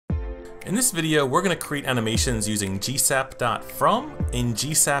In this video, we're going to create animations using GSAP.from and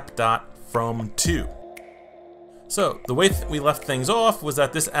GSAP.fromTo. So the way we left things off was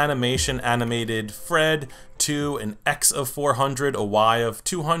that this animation animated Fred to an X of 400, a Y of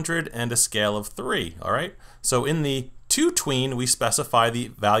 200, and a scale of 3. All right. So in the tween, we specify the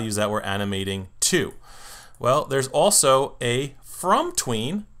values that we're animating to. Well, there's also a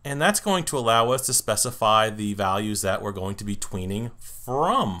fromTween, and that's going to allow us to specify the values that we're going to be tweening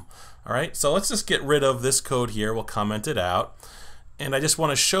from. All right, so let's just get rid of this code here. We'll comment it out. And I just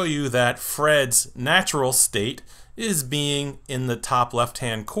want to show you that Fred's natural state is being in the top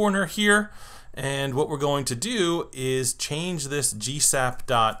left-hand corner here. And what we're going to do is change this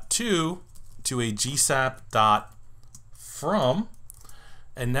GSAP.to to a GSAP.from.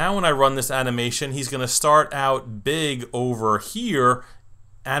 And now when I run this animation, he's going to start out big over here,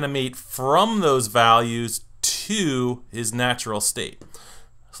 animate from those values to his natural state.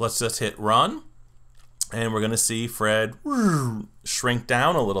 So let's just hit run, and we're going to see Fred shrink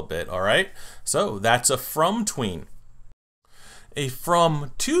down a little bit, all right? So that's a fromTween. A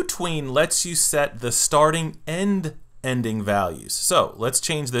fromTo tween lets you set the starting and ending values. So let's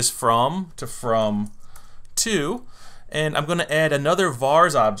change this from to fromTo, and I'm going to add another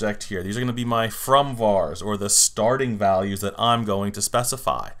vars object here. These are going to be my fromVars, or the starting values that I'm going to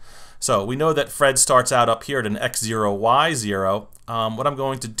specify. So we know that Fred starts out up here at an x0, y0. What I'm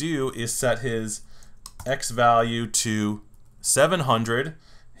going to do is set his x value to 700,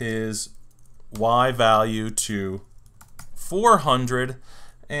 his y value to 400,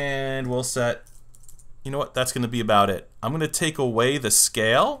 and we'll set, you know what, that's going to be about it. I'm going to take away the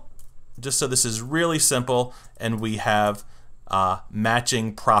scale, just so this is really simple, and we have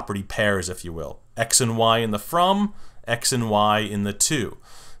matching property pairs, if you will. X and y in the from, x and y in the to.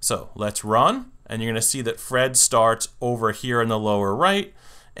 So let's run, and you're going to see that Fred starts over here in the lower right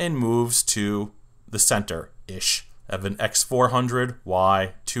and moves to the center-ish of an x 400,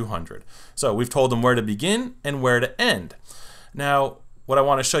 y 200. So we've told him where to begin and where to end. Now, what I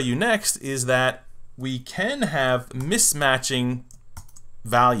want to show you next is that we can have mismatching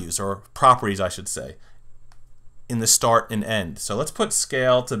values, or properties I should say, in the start and end. So let's put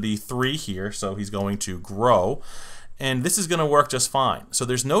scale to be 3 here, so he's going to grow. And this is going to work just fine. So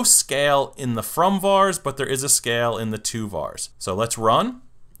there's no scale in the fromVars, but there is a scale in the toVars. So let's run,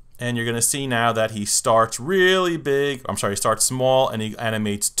 and you're going to see now that he starts really big. I'm sorry, he starts small, and he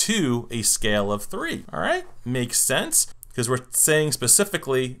animates to a scale of 3. All right, makes sense, because we're saying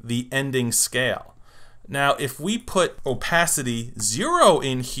specifically the ending scale. Now, if we put opacity 0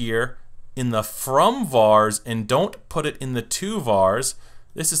 in here in the fromVars and don't put it in the toVars,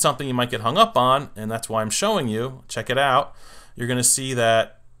 this is something you might get hung up on, and that's why I'm showing you. Check it out. You're going to see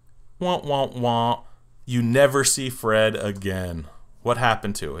that you never see Fred again. What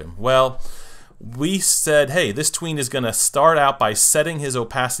happened to him? Well, we said, hey, this tween is going to start out by setting his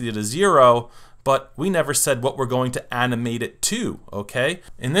opacity to 0, but we never said what we're going to animate it to, okay?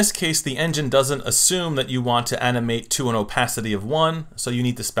 In this case, the engine doesn't assume that you want to animate to an opacity of 1, so you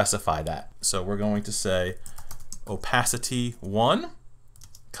need to specify that. So we're going to say opacity 1,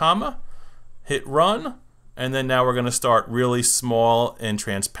 comma, hit run, and then now we're going to start really small and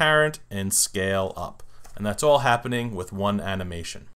transparent and scale up. And that's all happening with one animation.